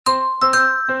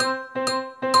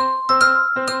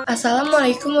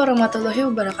Assalamualaikum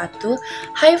warahmatullahi wabarakatuh.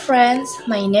 Hi friends,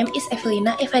 my name is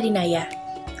Evelyna dinayah.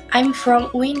 I'm from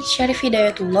UIN Syarif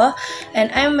Hidayatullah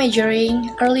and I'm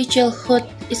majoring early childhood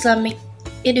Islamic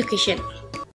education.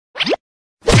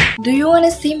 Do you want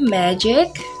to see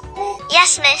magic?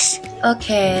 Yes, miss.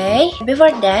 Okay,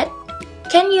 before that,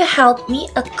 can you help me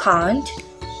count?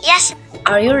 Yes.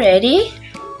 Are you ready?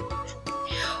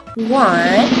 1,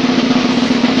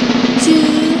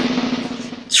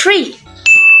 2, 3.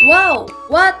 Wow,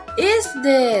 what is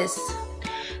this?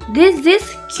 This is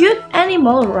cute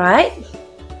animal, right?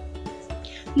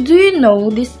 Do you know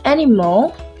this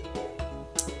animal?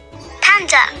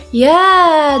 Panda.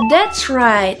 Yeah, that's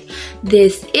right.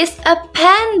 This is a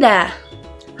panda.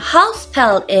 How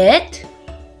spell it?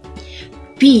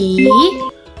 P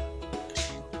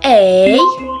A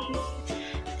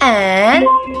N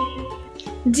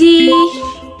D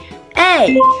A.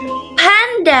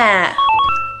 Panda.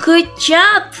 Good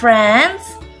job, friends.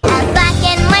 A black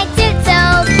and white suit,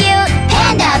 so cute.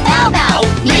 Panda, bow bow,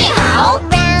 ni hao.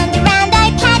 Round and round our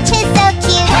catch is so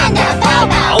cute. Panda, bow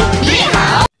bow, ni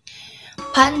hao.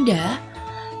 Panda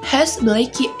has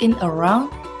blacky in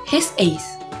around his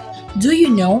eyes. Do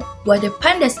you know what the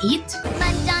pandas eat?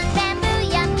 Munch on bamboo,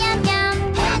 yum yum yum.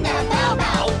 Panda, bow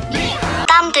bow, ni hao.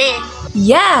 Bamboo.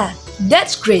 Yeah,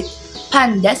 that's great.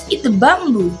 Pandas eat the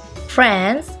bamboo.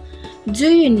 Friends,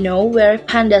 do you know where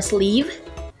pandas live?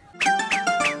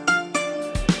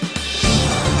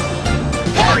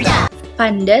 Panda.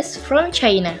 Pandas from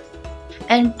China.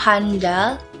 And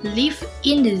panda live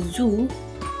in the zoo.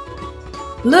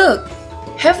 Look,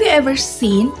 have you ever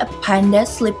seen a panda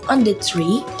sleep on the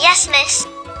tree? Yes, miss.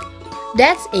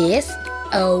 That is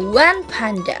a one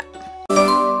panda.